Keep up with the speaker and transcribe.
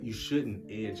you shouldn't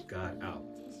edge God out.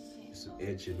 You should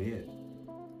edge him in,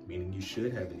 meaning you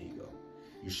should have an ego.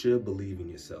 You should believe in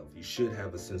yourself. You should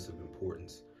have a sense of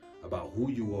importance about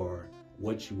who you are,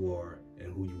 what you are,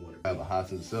 and who you want to be. I have a high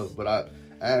sense of self, but I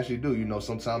actually do. You know,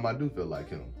 sometimes I do feel like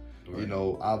him. Right. You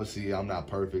know, obviously I'm not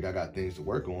perfect. I got things to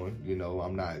work on. You know,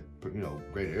 I'm not,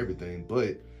 great at everything,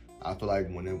 but I feel like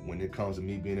when it comes to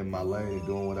me being in my lane and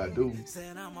doing what I do,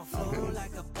 I'm him.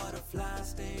 Like a butterfly,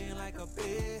 staying like a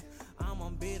bee. I'm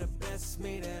gonna be the best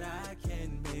me that I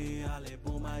can be. Ale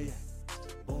booma yeah,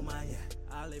 booma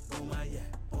yeah, ale booma yeah,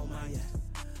 booma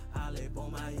yeah, ale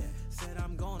booma yeah. Said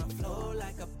I'm gonna flow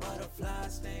like a butterfly,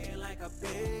 staying like a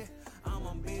bee. I'm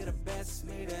gonna be the best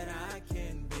me that I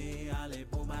can be. Ale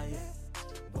booma yeah,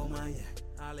 booma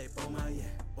yeah, ale booma yeah,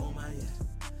 booma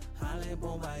yeah, ale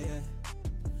booma yeah.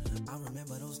 I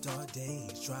remember those dark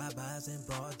days, drive-bys in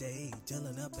broad day,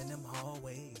 dealing up in them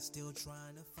hallways, still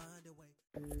trying to find a way.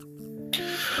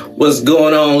 What's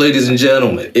going on, ladies and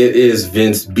gentlemen? It is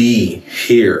Vince B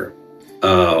here,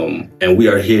 and we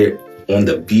are here on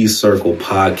the B Circle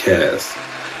podcast,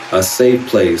 a safe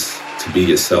place to be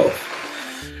yourself.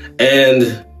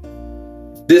 And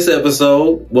this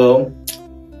episode, well,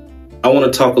 I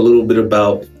want to talk a little bit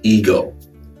about ego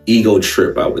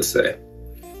trip, I would say.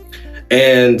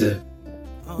 And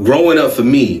growing up for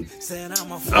me,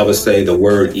 I would say the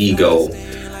word ego,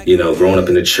 growing up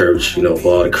in the church, for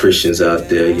all the Christians out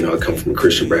there, I come from a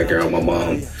Christian background. My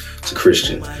mom is a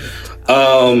Christian.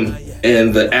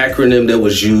 And the acronym that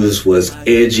was used was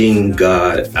edging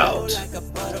God out.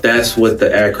 That's what the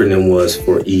acronym was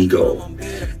for ego.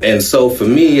 And so for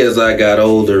me, as I got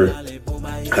older,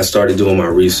 I started doing my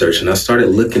research and I started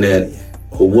looking at,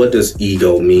 well, what does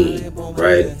ego mean,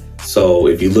 right? So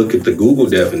if you look at the Google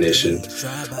definition,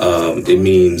 it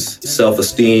means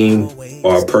self-esteem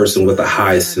or a person with a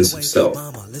high sense of self.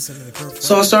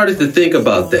 So I started to think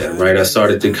about that, right? I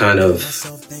started to kind of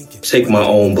take my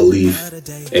own belief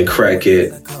and crack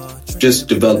it, just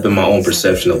developing my own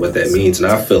perception of what that means.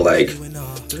 And I feel like,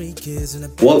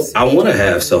 well, I want to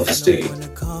have self-esteem.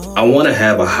 I want to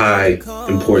have a high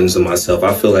importance of myself.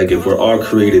 I feel like if we're all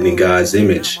created in God's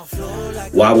image,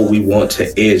 why would we want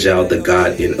to edge out the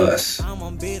God in us,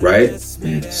 right?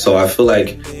 So I feel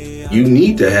like you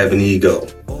need to have an ego.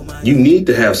 You need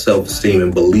to have self-esteem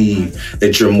and believe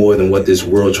that you're more than what this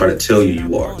world try to tell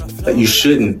you are. That you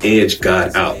shouldn't edge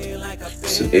God out. You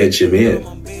should edge him in,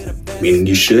 meaning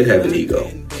you should have an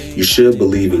ego. You should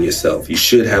believe in yourself. You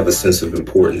should have a sense of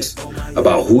importance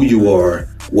about who you are,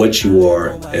 what you are,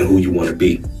 and who you want to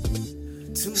be.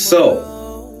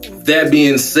 So, that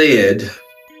being said,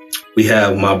 we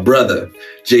have my brother,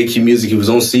 JQ Musiq. He was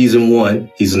on season 1.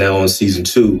 He's now on season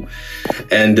 2.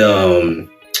 And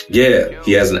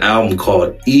he has an album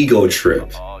called Ego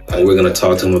Trip. And we're going to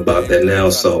talk to him about that now.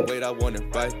 So,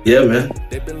 yeah, man.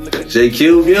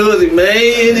 JQ Musiq,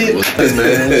 man. What's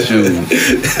man? Shoot.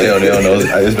 They don't know.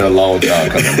 It's been a long time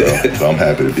coming, bro. So I'm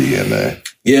happy to be here, man.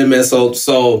 Yeah, man.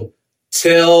 So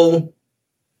tell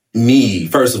me,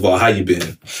 first of all, how you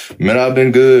been? Man, I've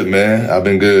been good, man. I've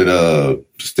been good.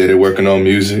 Steady working on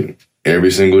music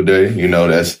every single day.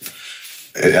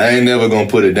 I ain't never gonna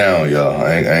put it down, y'all.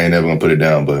 I ain't never gonna put it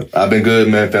down, but I've been good,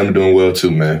 man. Family doing well too,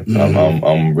 man. Mm-hmm.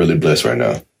 I'm really blessed right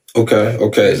now. Okay.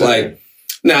 Like,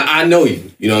 now I know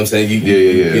you. You know what I'm saying?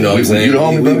 Yeah. You know what I'm saying? You the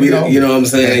homie, bro. You know what I'm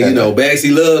saying?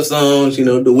 Backseat Love Songs.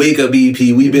 The Wake Up EP.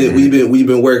 We've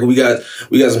been working. We got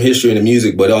some history in the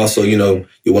music, but also you're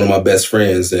one of my best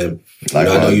friends, and I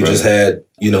know you just had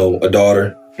a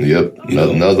daughter. Yep,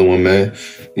 another one, man.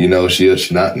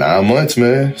 She's not 9 months,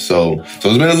 man. So it's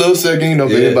been a little second,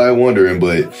 if anybody wondering,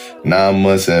 but 9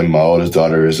 months, and my oldest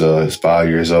daughter is 5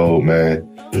 years old, man.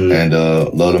 And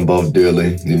love them both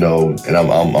dearly, and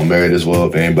I'm married as well.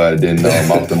 If anybody didn't know,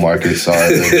 I'm off the market.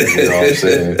 Sorry, you know what I'm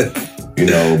saying?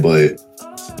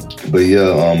 But yeah,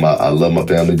 I love my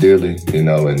family dearly,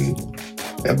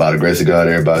 and by the grace of God,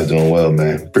 everybody's doing well,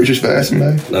 man. Preacher's fasting,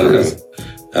 man. No,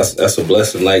 that's a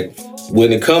blessing. Like,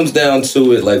 when it comes down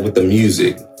to it, like with the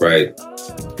music, right?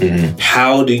 Mm-hmm.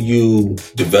 How do you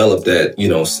develop that,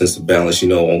 sense of balance?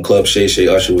 On Club Shay Shay,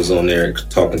 Usher was on there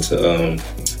talking to,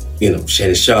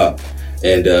 Shannon Sharp,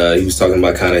 and he was talking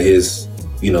about kind of his,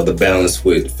 the balance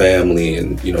with family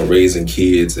and, raising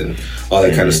kids and all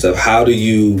that kind of stuff. How do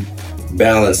you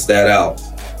balance that out?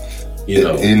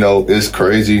 It's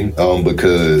crazy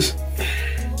because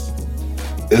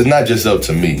it's not just up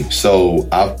to me. So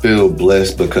I feel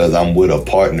blessed because I'm with a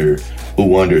partner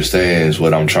who understands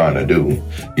what I'm trying to do,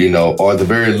 you know, or at the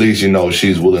very least, you know,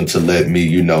 she's willing to let me,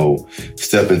 you know,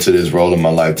 step into this role in my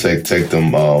life, take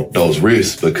them those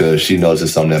risks, because she knows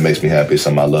it's something that makes me happy, it's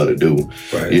something I love to do,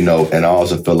 right. You know. And I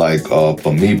also feel like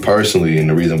for me personally, and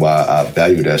the reason why I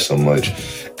value that so much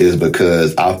is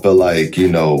because I feel like, you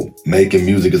know, making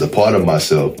music is a part of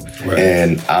myself, right.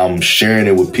 And I'm sharing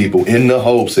it with people in the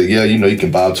hopes that, yeah, you know, you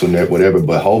can vibe to it, whatever,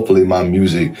 but hopefully my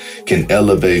music can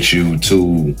elevate you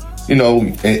to, you know,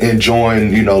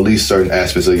 enjoying, you know, at least certain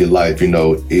aspects of your life, you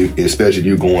know, especially if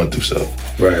you're going through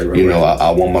stuff. Right. You know,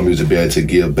 I want my music to be able to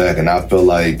give back, and I feel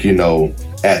like, you know,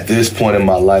 at this point in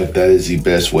my life, that is the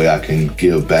best way I can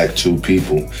give back to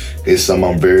people. It's something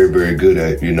I'm very, very good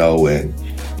at, you know. And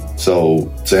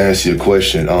so to answer your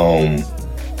question,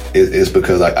 it's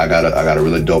because I got a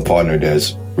really dope partner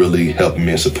that's really helping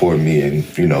me and supporting me,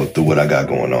 and, you know, through what I got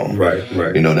going on. Right.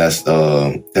 You know,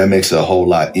 that makes it a whole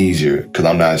lot easier because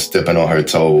I'm not stepping on her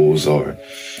toes or,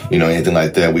 you know, anything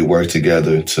like that. We work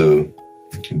together to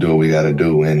do what we got to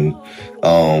do, and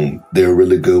they're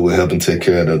really good with helping take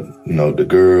care of the, you know, the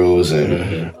girls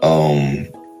and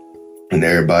and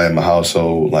everybody in my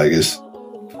household. Like, it's,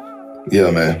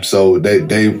 yeah, man. So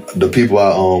the people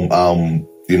I'm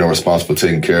you know, responsible for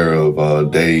taking care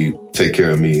of, they take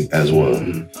care of me as well,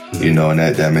 you know, and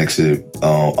that makes it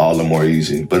all the more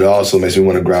easy. But it also makes me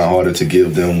want to grind harder to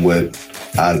give them what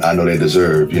I know they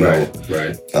deserve, you know.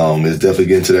 Right. It's definitely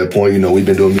getting to that point. You know, we've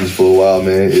been doing music for a while,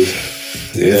 man.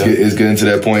 It's getting to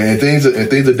that point, and things are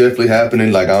definitely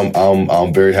happening. Like,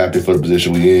 I'm very happy for the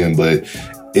position we in, but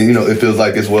you know, it feels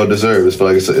like it's well deserved. It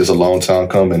feels like it's a long time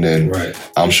coming, and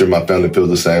I'm sure my family feels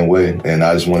the same way. And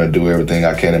I just want to do everything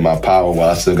I can in my power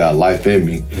while I still got life in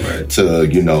me to,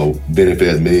 you know, benefit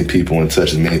as many people and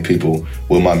touch as many people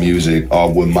with my music,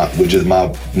 or with just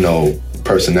my, you know,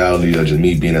 personality, or just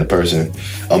me being a person,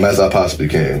 as I possibly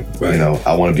can. You know,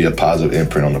 I want to be a positive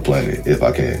imprint on the planet if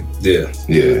I can.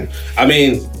 Yeah. I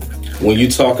mean, when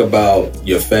you talk about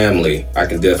your family, I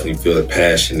can definitely feel the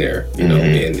passion there, you know,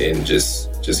 and just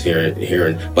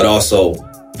hearing, but also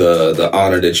the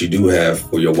honor that you do have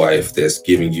for your wife, that's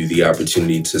giving you the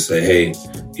opportunity to say, hey,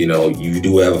 you know, you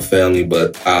do have a family,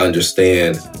 but I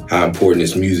understand how important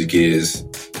this music is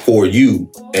for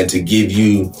you, and to give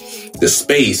you the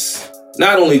space,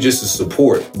 not only just to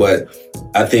support, but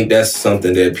I think that's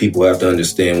something that people have to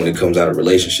understand when it comes out of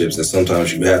relationships, that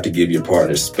sometimes you have to give your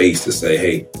partner space to say,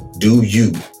 hey, do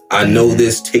you? I know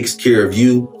this takes care of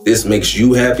you. This makes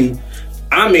you happy.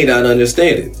 I may not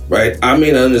understand it, right? I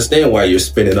may not understand why you're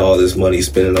spending all this money,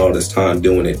 spending all this time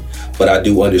doing it, but I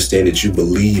do understand that you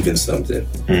believe in something.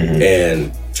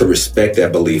 And to respect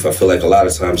that belief, I feel like a lot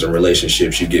of times in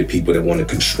relationships, you get people that want to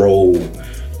control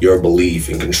your belief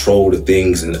and control the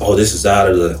things, and, oh, this is out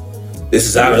of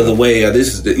the way, or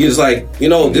it's like, you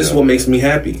know, this is what makes me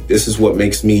happy. This is what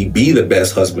makes me be the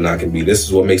best husband I can be. This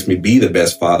is what makes me be the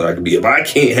best father I can be. If I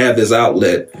can't have this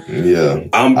outlet, you're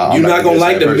not gonna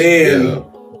like the man.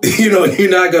 You know,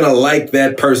 you're not gonna like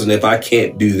that person if I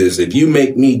can't do this. If you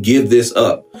make me give this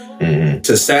up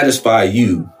to satisfy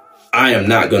you, I am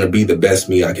not gonna be the best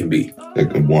me I can be.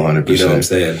 100%. You know what I'm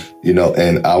saying? You know,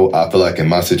 and I feel like in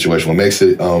my situation, what makes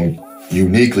it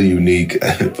uniquely unique,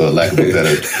 for lack of a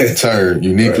better term,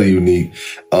 uniquely unique.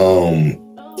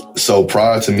 So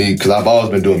prior to me, because I've always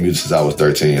been doing music since I was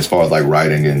 13, as far as like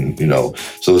writing and, you know,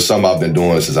 so it's something I've been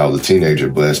doing since I was a teenager.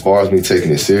 But as far as me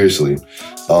taking it seriously,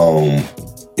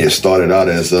 it started out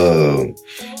as,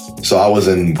 so I was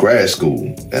in grad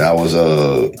school, and I was,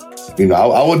 you know,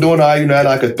 I was doing, you know, I had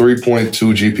like a 3.2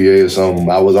 GPA or something.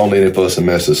 I was only in it for a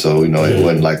semester, so, you know, it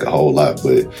wasn't like a whole lot.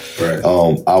 But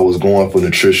I was going for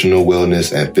nutritional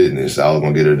wellness and fitness. I was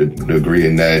going to get a degree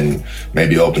in that and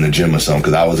maybe open a gym or something,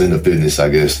 because I was into fitness, I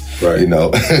guess. You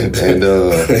know, and,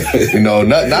 you know,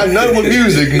 nothing with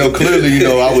music, you know, clearly, you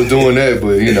know, I was doing that,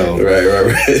 but, you know.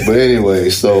 But anyway,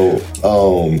 so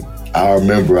I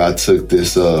remember I took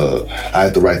this, I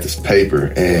had to write this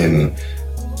paper, and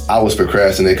I was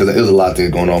procrastinating because there was a lot of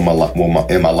things going on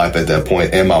in my life at that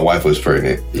point, and my wife was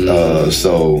pregnant.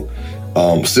 So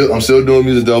I'm still doing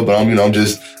music though, but I'm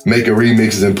just making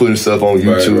remixes and putting stuff on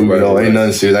YouTube. You know, ain't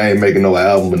nothing serious. I ain't making no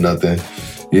album or nothing.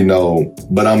 You know,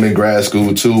 but I'm in grad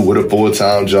school too, with a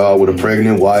full-time job, with a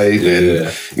pregnant wife,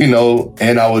 and you know,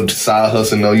 and I would side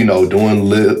hustle, you know, doing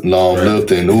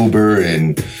Lyft and Uber,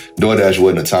 and DoorDash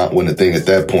wasn't a thing at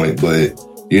that point, but.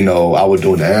 You know, I was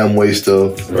doing the Amway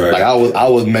stuff. Like I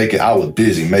was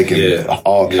busy making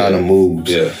all kind of moves.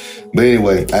 But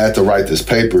anyway, I had to write this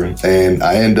paper, and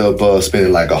I ended up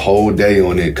spending like a whole day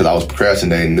on it because I was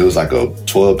procrastinating. It was like a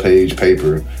 12-page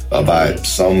paper about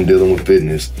something dealing with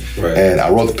fitness. Right. And I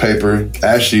wrote the paper.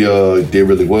 Actually did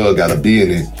really well, got a B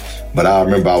in it. But I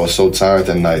remember I was so tired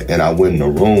that night, and I went in the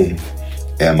room,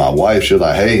 and my wife, she was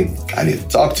like, hey, I need to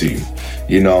talk to you.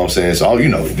 You know what I'm saying? So,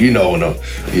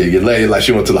 your lady, like,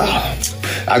 she went to like,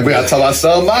 I talk about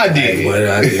something I did. Hey, what did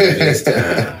I do this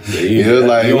time? You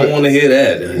don't want to hear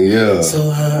that. Yeah.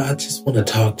 So I just want to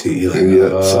talk to you. Like,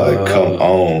 It's like, come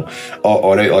on.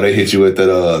 Or they hit you with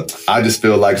that, I just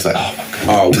feel like, it's like,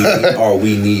 oh my God. Or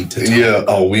we need to talk.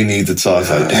 Yeah, we need to talk. It's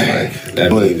like, dang.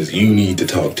 That means you need to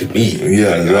talk to me.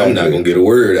 Yeah, exactly. I'm not going to get a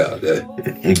word out there.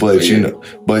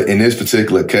 But in this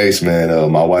particular case,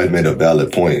 man, my wife made a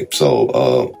valid point.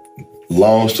 So,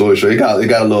 long story short, it got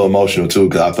a little emotional too,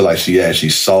 because I feel like she actually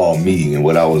saw me and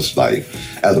what I was like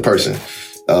as a person.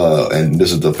 And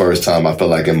this is the first time I felt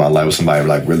like in my life with somebody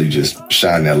like really just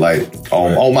shine that light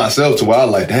on myself to where I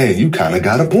was like, dang, you kind of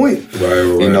got a point. Right.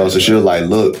 You know, so she was like,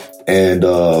 look, and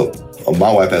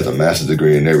my wife has a master's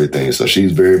degree and everything, so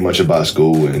she's very much about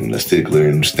school and a stickler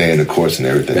and staying the course and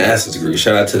everything. Master's degrry.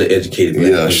 Shout out to the educated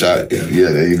black women.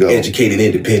 Yeah, there you go. Educated,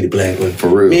 independent black women. For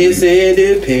real. Miss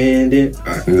Independent.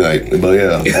 Like, but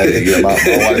my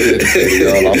wife did.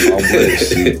 I'm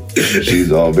blessed. She's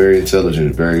a very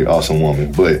intelligent, very awesome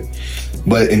woman. But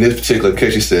in this particular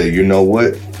case, she said, you know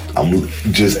what? I'm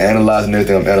just analyzing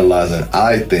everything I'm analyzing.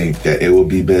 I think that it would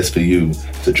be best for you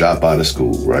to drop out of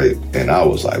school, right? And I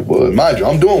was like, well, mind you,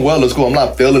 I'm doing well at school. I'm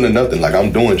not failing or nothing. Like,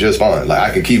 I'm doing just fine. Like,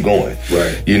 I can keep going.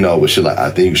 Right. You know, but she's like,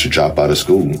 I think you should drop out of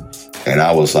school. And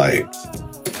I was like,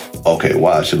 okay,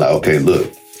 why? She's like, okay,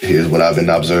 look, here's what I've been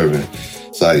observing.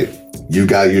 It's like, you're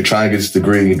trying to get this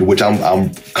degree, which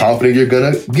I'm confident you're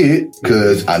gonna get,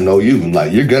 because I know you.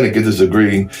 Like, you're gonna get this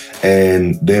degree,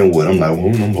 and then what? I'm like,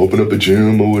 well, I'm opening up a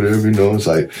gym or whatever, you know. It's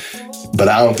like, but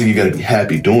I don't think you're gonna be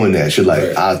happy doing that. She's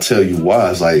like, I'll tell you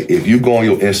why. It's like, if you go on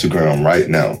your Instagram right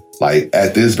now, like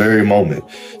at this very moment,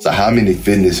 so how many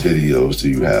fitness videos do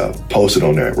you have posted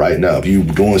on there right now? If you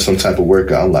doing some type of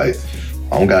workout, I'm like,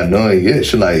 I don't got none yet.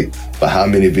 She's like, but how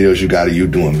many videos you got of you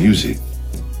doing music?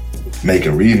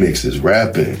 Making remixes,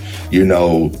 rapping, you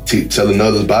know, telling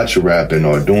others about your rapping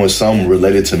or doing something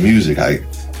related to music. Like,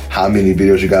 how many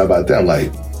videos you got about that? I'm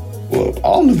like, well,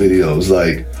 all the videos.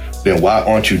 Like, then why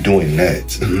aren't you doing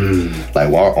that? Like,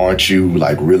 why aren't you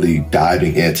like really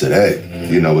diving into that?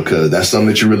 You know, because that's something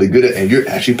that you're really good at and you're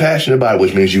actually passionate about it,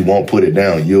 which means you won't put it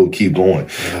down. You'll keep going.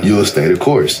 You'll stay the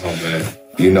course. Oh, man.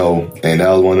 You know, and that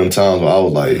was one of them times where I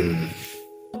was like,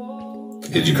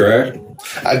 Did you cry?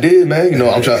 I did, man. You know,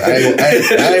 I'm trying. I ain't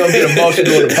gonna get emotional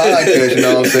doing the podcast. You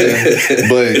know what I'm saying?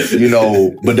 But you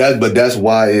know, but that's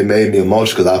why it made me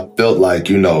emotional, because I felt like,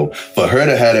 you know, for her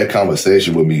to have that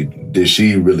conversation with me, did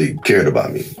she really cared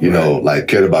about me? You know, like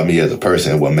cared about me as a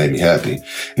person and what made me happy.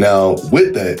 Now,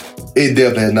 with that, it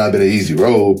definitely has not been an easy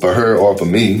road for her or for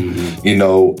me. You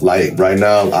know, like right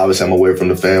now, obviously I'm away from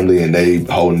the family and they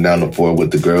holding down the fort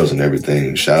with the girls and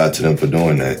everything. Shout out to them for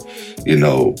doing that. You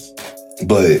know,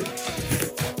 but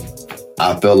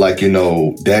I felt like, you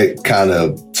know, that kind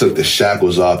of took the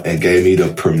shackles off and gave me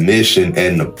the permission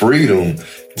and the freedom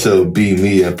to be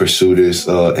me and pursue this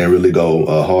and really go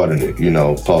hard in it, you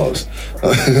know, pause.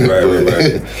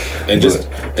 Right. And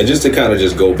just to kind of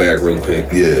just go back real quick.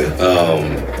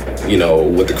 Yeah. You know,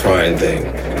 with the crying thing.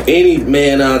 Any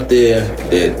man out there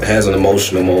that has an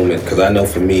emotional moment, because I know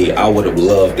for me, I would have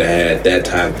loved to have that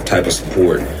type of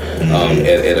support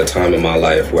at a time in my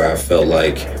life where I felt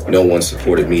like no one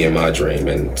supported me in my dream.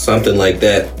 And something like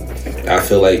that, I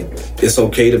feel like it's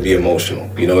okay to be emotional.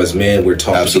 You know, as men, we're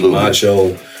taught to be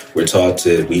macho. We're taught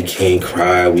to, we can't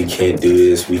cry, we can't do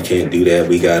this, we can't do that.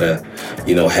 We gotta,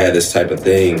 you know, have this type of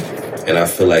thing. And I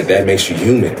feel like that makes you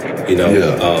human, you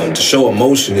know. To show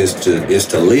emotion is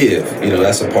to live, you know,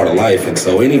 that's a part of life. And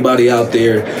so anybody out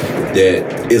there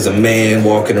that is a man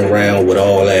walking around with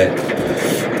all that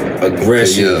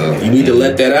aggression, you need to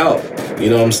let that out. You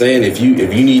know what I'm saying? If you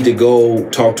need to go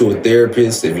talk to a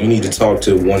therapist, if you need to talk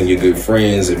to one of your good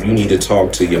friends, if you need to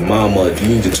talk to your mama, if you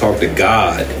need to talk to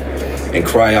God and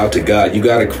cry out to God, you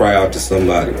got to cry out to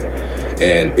somebody.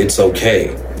 And it's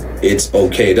okay. It's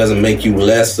okay. It doesn't make you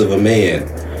less of a man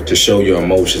to show your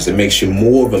emotions. It makes you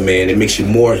more of a man. It makes you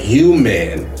more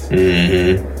human.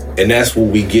 And that's what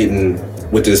we getting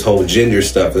with this whole gender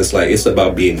stuff. It's like, it's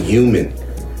about being human.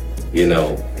 You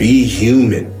know, be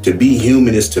human. To be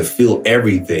human is to feel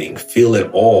everything, feel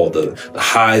it all, the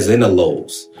highs and the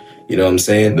lows. You know what I'm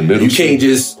saying? You can't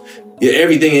just,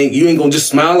 everything, you ain't gonna just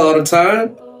smile all the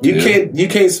time. You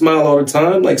can't smile all the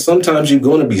time. Like sometimes you're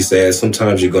gonna be sad,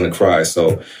 sometimes you're gonna cry.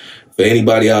 So for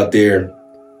anybody out there,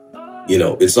 you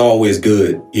know, it's always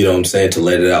good, you know what I'm saying, to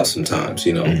let it out sometimes,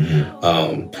 you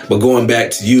know. But going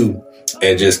back to you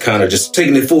and just kind of just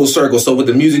taking it full circle. So with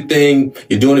the music thing,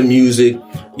 you're doing the music,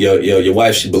 your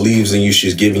wife, she believes in you.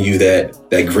 She's giving you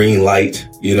that green light,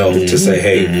 you know, to say,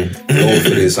 hey, go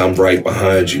for this. I'm right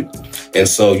behind you. And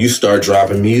so you start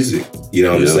dropping music, you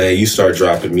know what I'm saying? You start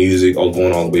dropping music,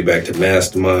 going all the way back to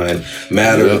Mastermind,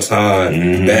 Matter of Time,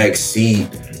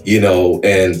 Backseat, you know,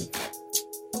 and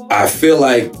I feel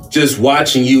like just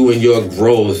watching you and your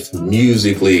growth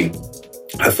musically,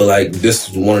 I feel like this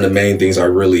is one of the main things I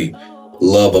really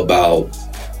love about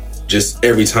just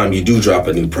every time you do drop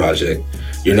a new project.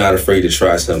 You're not afraid to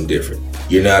try something different.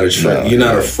 You're not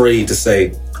afraid to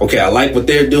say, okay, I like what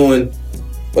they're doing,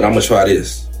 but I'm gonna try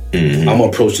this. I'm gonna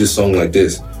approach this song like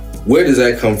this. Where does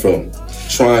that come from?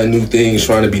 Trying new things,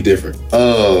 trying to be different.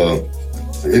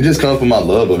 It just comes from my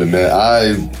love of it, man.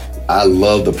 I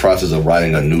love the process of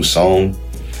writing a new song.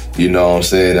 You know what I'm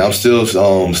saying? I'm still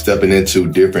stepping into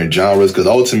different genres because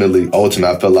ultimately,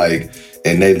 I feel like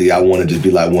innately I wanted to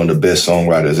be like one of the best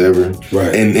songwriters ever.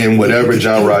 Right. And in whatever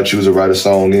genre I choose to write a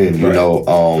song in, you know,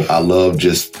 I love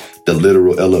just the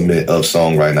literal element of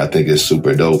songwriting. I think is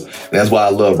super dope. And that's why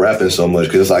I love rapping so much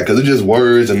because it's just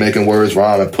words and making words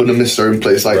rhyme and putting them in certain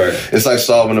places. Like it's like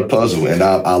solving a puzzle, and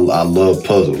I love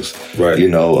puzzles. Right. You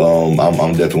know,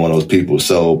 I'm definitely one of those people.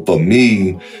 So for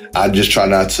me, I just try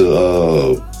not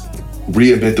to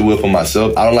reinvent the wheel for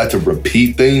myself. I don't like to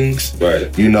repeat things. Right.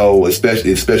 You know,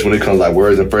 especially when it comes like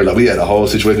words and phrases. Like we had a whole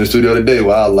situation in the studio today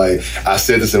where I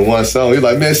said this in one song. He's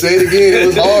like, man, say it again. It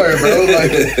was hard, bro.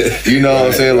 Like, you know what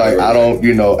I'm saying? Like I don't,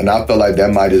 you know, and I feel like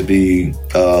that might just be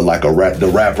like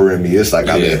the rapper in me. It's like,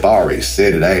 I mean, if I already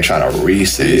said it, I ain't trying to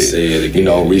re-say it again. You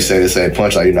know, re-say the same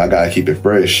punchline. You know, I gotta keep it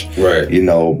fresh. Right. You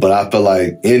know, but I feel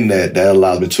like in that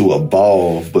allows me to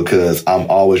evolve because I'm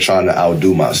always trying to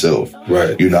outdo myself.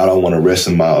 Right. You know, I don't want to rest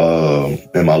in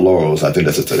my laurels. I think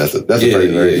that's a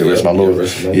very rest my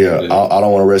laurels. I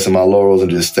don't want to rest in my laurels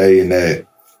and just stay in that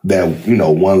you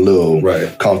know one little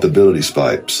comfortability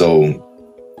spot. So,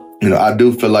 you know, I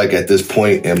do feel like at this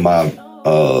point in my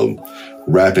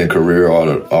rapping career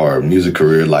or music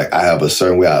career, like I have a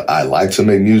certain way I like to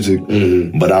make music,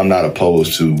 but I'm not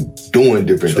opposed to doing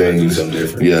different things.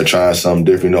 Trying something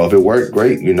different. You know, if it worked,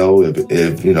 great. You know,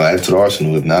 if you know, add it to the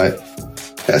arsenal. If not,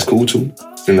 that's cool too.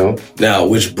 You know. Now,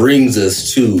 which brings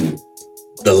us to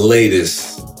the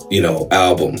latest, you know,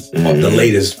 album, the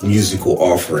latest musical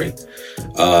offering.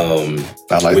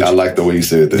 I like the way you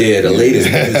said that. Yeah, the latest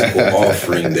musical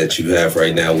offering that you have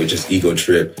right now, which is Ego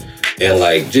Trip. And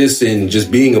like just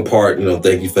being a part, you know,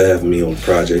 thank you for having me on the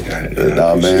project.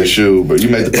 Man, shoot, but you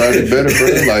made the project better, bro.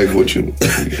 Like what you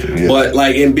But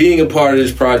like in being a part of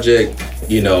this project,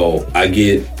 you know, I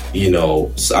get, you know,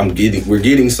 we're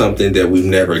getting something that we've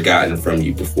never gotten from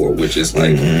you before, which is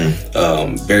like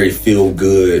very feel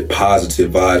good,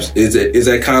 positive vibes. Is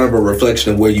that kind of a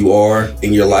reflection of where you are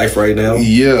in your life right now?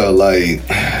 Yeah, like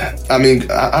I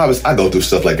mean, I go through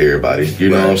stuff like everybody. You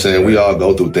know what I'm saying? We all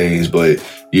go through things, but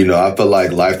you know, I feel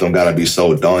like life don't gotta be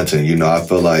so daunting. You know, I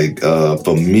feel like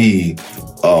for me,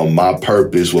 my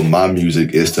purpose with my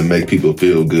music is to make people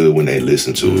feel good when they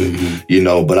listen to it, you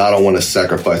know, but I don't want to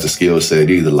sacrifice the skill set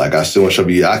either. Like I still want to show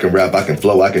you, I can rap, I can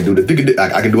flow, I can do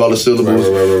I can do all the syllables,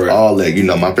 all that, you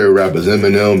know, my favorite rappers,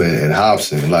 Eminem and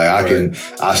Hobson. Like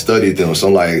I studied them. So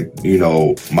like, you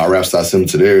know, my rap style similar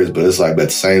to theirs, but it's like, but at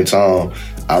the same time,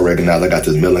 I recognize I got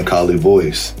this melancholy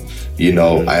voice, you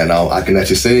know, and I can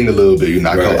actually sing a little bit, you know,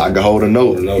 I can hold a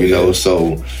note, you know,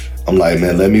 so I'm like,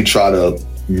 man, let me try to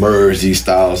merge these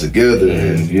styles together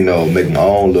and, you know, make my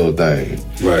own little thing.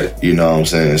 Right. You know what I'm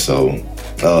saying? So,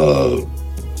 So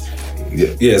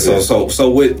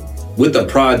with the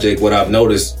project, what I've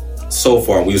noticed so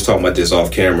far, we was talking about this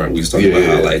off camera. We was talking about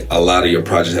how like a lot of your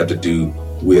projects have to do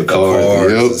with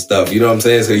cars and stuff. You know what I'm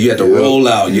saying? So you had to roll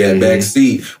out. You had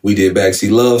Backseat. We did Backseat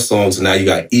love songs. And now you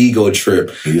got Ego Trip.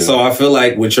 So I feel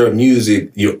like with your music,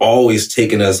 you're always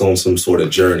taking us on some sort of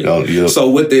journey.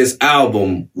 So with this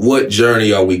album, what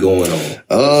journey are we going on?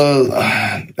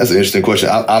 That's an interesting question.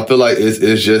 I feel like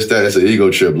it's just that it's an ego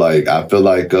trip. Like I feel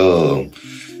like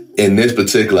in this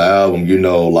particular album, you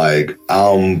know, like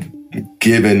I'm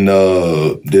giving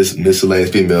this miscellaneous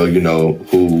female, you know,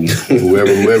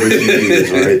 whoever she is,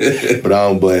 right? But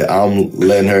I'm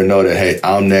letting her know that, hey,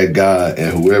 I'm that guy,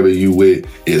 and whoever you with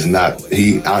is not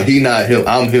he not him.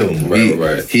 I'm him.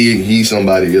 He's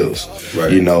somebody else,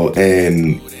 you know.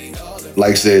 And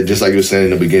like I said, just like you were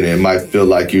saying in the beginning, it might feel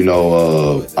like, you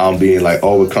know, I'm being like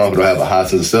overconfident or have a high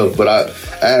sense of self, but I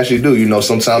actually do. You know,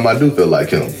 sometimes I do feel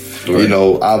like him. You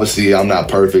know, obviously I'm not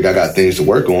perfect. I got things to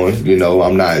work on. You know,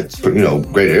 I'm not,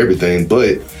 great at everything.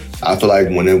 But I feel like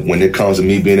when it comes to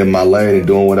me being in my lane and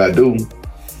doing what I do,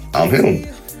 I'm him.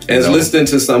 As listening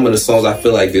to some of the songs, I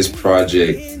feel like this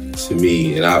project, to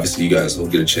me, and obviously you guys will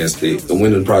get a chance to,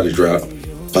 when did the project drop?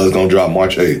 It's going to drop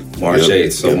March 8th. March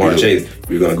 8th. So March 8th,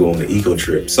 we're going to go on the eco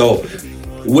trip. So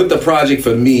with the project,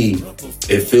 for me,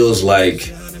 it feels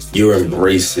like you're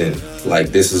embracing, like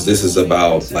this is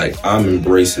about, like, I'm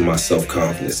embracing my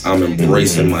self-confidence. I'm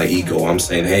embracing my ego. I'm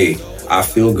saying, hey, I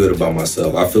feel good about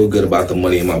myself. I feel good about the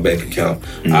money in my bank account.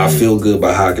 I feel good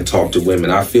about how I can talk to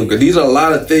women. I feel good. These are a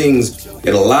lot of things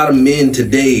that a lot of men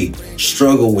today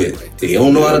struggle with. They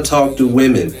don't know how to talk to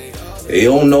women. They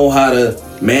don't know how to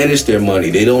manage their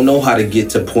money. They don't know how to get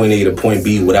to point A to point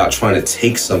B without trying to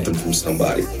take something from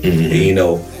somebody.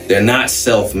 And, they're not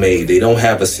self-made. They don't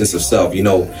have a sense of self.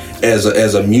 As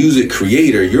a music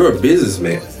creator, you're a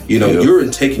businessman. You're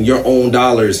taking your own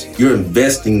dollars, you're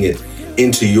investing it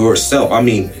into yourself. I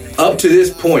mean, up to this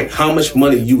point, how much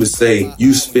money you would say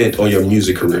you spent on your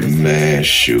music career? Man,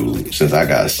 shoot. Since I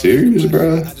got serious,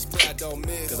 bro.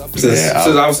 Since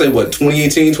I would say, what,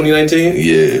 2018, 2019?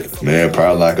 Yeah, man,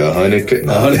 probably like 100K.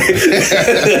 100.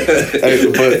 Hey,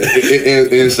 but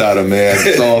inside of, man,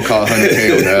 a song called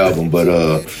 100K on the album. But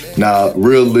now,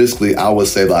 realistically, I would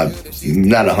say like,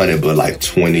 not 100, but like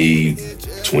 20,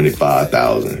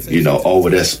 25,000, over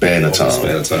that span of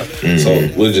time. So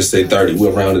we'll just say 30.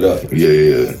 We'll round it up.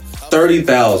 Yeah.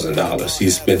 $30,000 he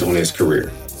spent on his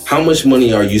career. How much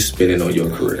money are you spending on your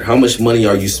career? How much money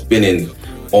are you spending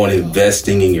on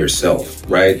investing in yourself,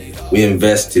 right? We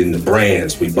invest in the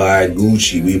brands. We buy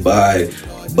Gucci. We buy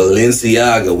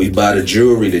Balenciaga. We buy the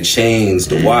jewelry, the chains,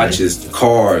 the watches, the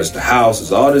cars, the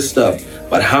houses, all this stuff.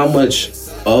 But how much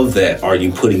of that are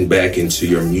you putting back into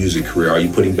your music career? Are you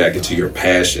putting back into your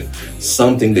passion?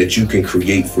 Something that you can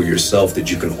create for yourself that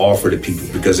you can offer to people.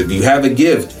 Because if you have a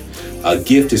gift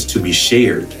is to be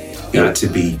shared, not to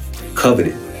be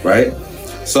coveted, right?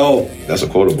 So that's a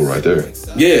quotable right there.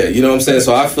 Yeah, you know what I'm saying?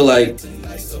 So I feel like, at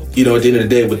the end of the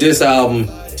day, with this album,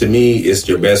 to me, it's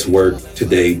your best work to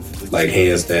date, like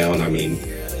hands down. I mean,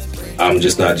 I'm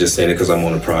just not just saying it because I'm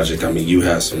on a project. I mean, you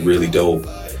have some really dope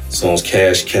songs.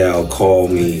 Cash Cow, Call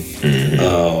Me.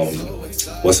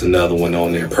 What's another one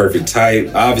on there? Perfect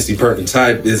Type. Obviously, Perfect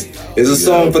Type is a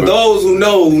song for those who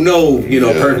know,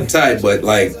 Perfect Type. But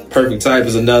like, Perfect Type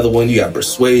is another one. You got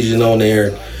Persuasion on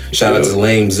there. Shout out to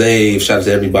Lame Zave. Shout out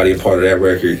to everybody a part of that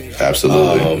record.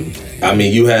 Absolutely. I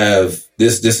mean, you have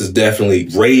this is definitely,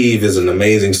 Rave is an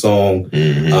amazing song.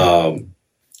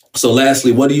 So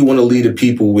lastly, what do you want to leave the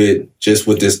people with, just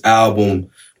with this album,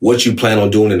 what you plan on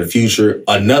doing in the future?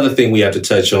 Another thing we have to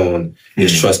touch on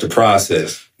is trust the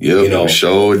process. Yeah,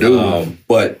 sure do.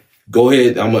 But go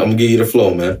ahead. I'm going to give you the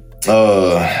flow, man.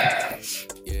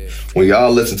 When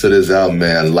y'all listen to this album,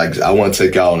 man, like, I want to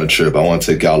take y'all on a trip. I want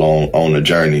to take y'all on a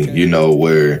journey,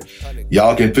 where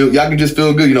y'all can just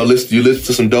feel good. You listen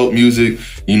to some dope music,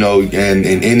 and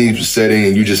in any setting,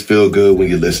 and you just feel good when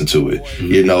you listen to it.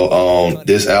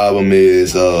 This album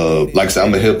is, like I said,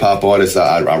 I'm a hip hop artist.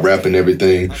 I rap and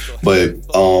everything, but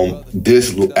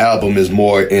this album is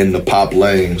more in the pop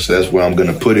lane. So that's where I'm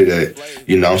going to put it at.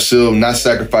 I'm still not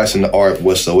sacrificing the art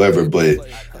whatsoever, but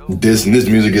this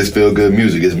music is feel good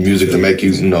music. It's music to make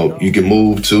you, you can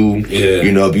move to. Yeah.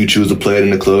 If you choose to play it in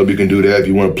the club, you can do that. If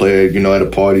you want to play it, at a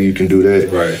party, you can do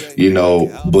that. Right.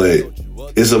 But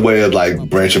it's a way of like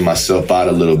branching myself out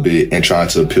a little bit and trying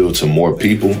to appeal to more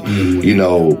people.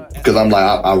 Because I'm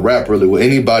like, I rap really well.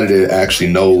 Anybody that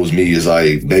actually knows me is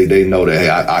like, they know that, hey,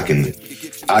 I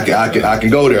can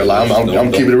go there. Like,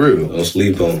 I'm keeping it real. Don't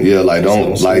sleep on. Yeah, like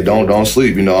don't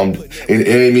sleep.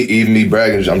 Even me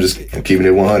bragging, I'm keeping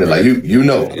it 100. Like you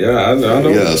know. Yeah, I know.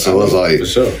 Yeah, so it's like, for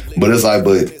sure. But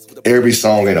every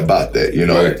song ain't about that.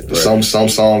 Right. Some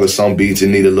songs or some beats, it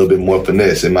need a little bit more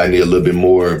finesse. It might need a little bit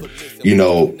more,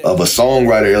 of a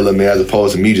songwriter element as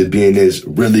opposed to me just being this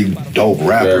really dope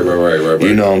rapper. Right.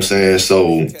 You know what I'm saying?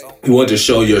 So you want to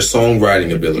show your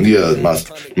songwriting ability. Yeah,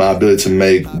 my ability to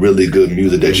make really good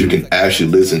music that you can actually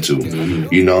listen to.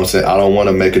 You know what I'm saying? I don't want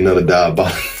to make another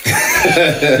Diabolical.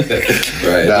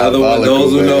 Right.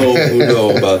 Those who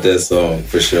know about that song,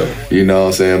 for sure. You know what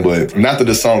I'm saying? But not that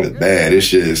the song is bad. It's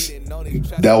just,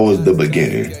 that was the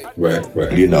beginning. Right.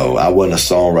 I wasn't a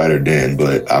songwriter then,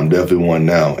 but I'm definitely one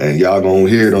now. And y'all gonna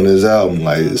hear it on this album.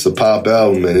 Like, it's a pop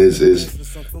album, and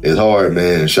it's hard,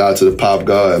 man. Shout out to the pop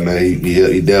god, man.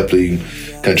 He definitely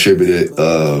contributed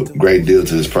a great deal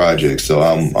to this project. So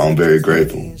I'm very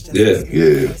grateful. Yeah.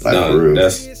 For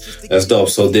real. That's dope.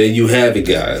 So there you have it,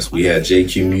 guys. We had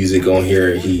JQ Musiq on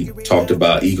here. He talked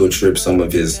about ego trip, some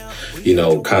of his,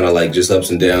 kind of like just ups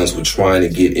and downs with trying to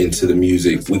get into the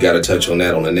music. We got to touch on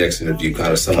that on the next interview,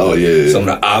 kind of some of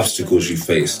the obstacles you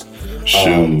faced.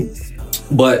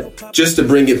 But just to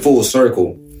bring it full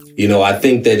circle, I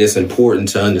think that it's important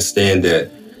to understand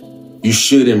that you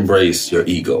should embrace your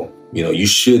ego. You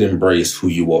should embrace who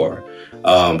you are.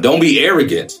 Don't be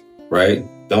arrogant, right?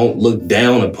 Don't look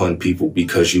down upon people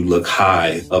because you look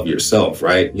high of yourself,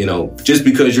 right? Just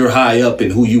because you're high up in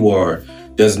who you are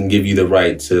doesn't give you the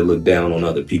right to look down on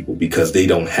other people because they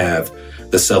don't have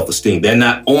the self-esteem. They're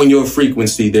not on your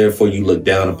frequency, therefore you look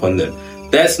down upon them.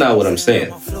 That's not what I'm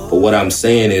saying. But what I'm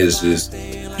saying is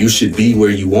you should be where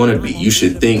you want to be. You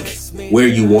should think where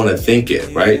you want to think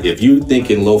it, right? If you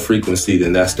think in low frequency,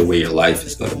 then that's the way your life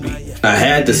is going to be. I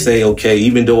had to say, okay,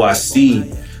 even though I see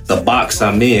the box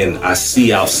I'm in, I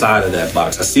see outside of that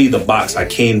box. I see the box I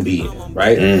can be in,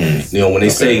 right? When they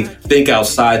say think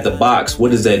outside the box,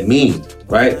 what does that mean,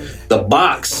 right? The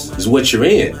box is what you're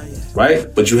in,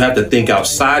 right? But you have to think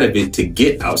outside of it to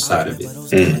get outside of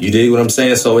it. You dig what I'm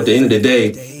saying? So at the end of the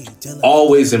day,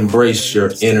 always embrace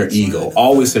your inner ego.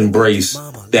 Always embrace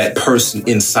that person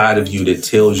inside of you that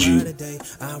tells you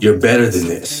you're better than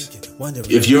this.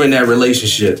 If you're in that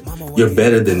relationship, you're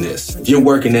better than this. If you're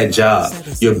working that job,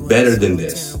 you're better than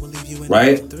this,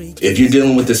 right? If you're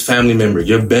dealing with this family member,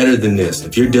 you're better than this.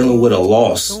 If you're dealing with a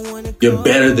loss, you're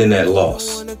better than that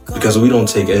loss. Because we don't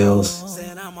take L's.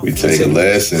 We take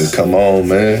lessons. Come on,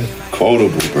 man.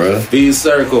 Quotable, bruh. B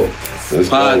Circle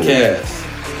Podcast.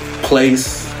 Place,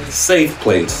 safe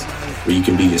place where you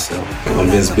can be yourself.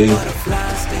 I'm Vince B.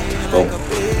 Let's go.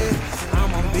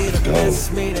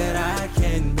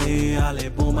 Ale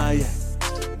booma yeah,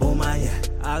 booma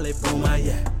yeah, ale booma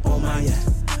yeah, booma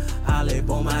yeah, ale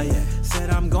booma yeah. Said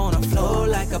I'm gonna flow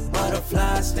like a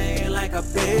butterfly, stay like a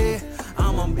bee.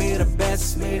 I'ma be the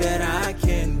best me that I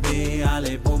can be.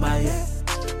 Ale booma yeah,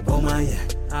 booma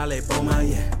yeah, ale booma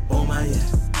yeah, booma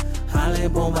yeah, ale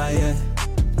booma yeah.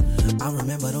 I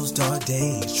remember those dark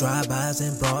days, drive-bys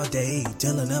and broad day,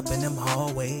 dealing up in them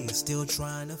hallways, still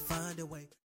trying to find a way.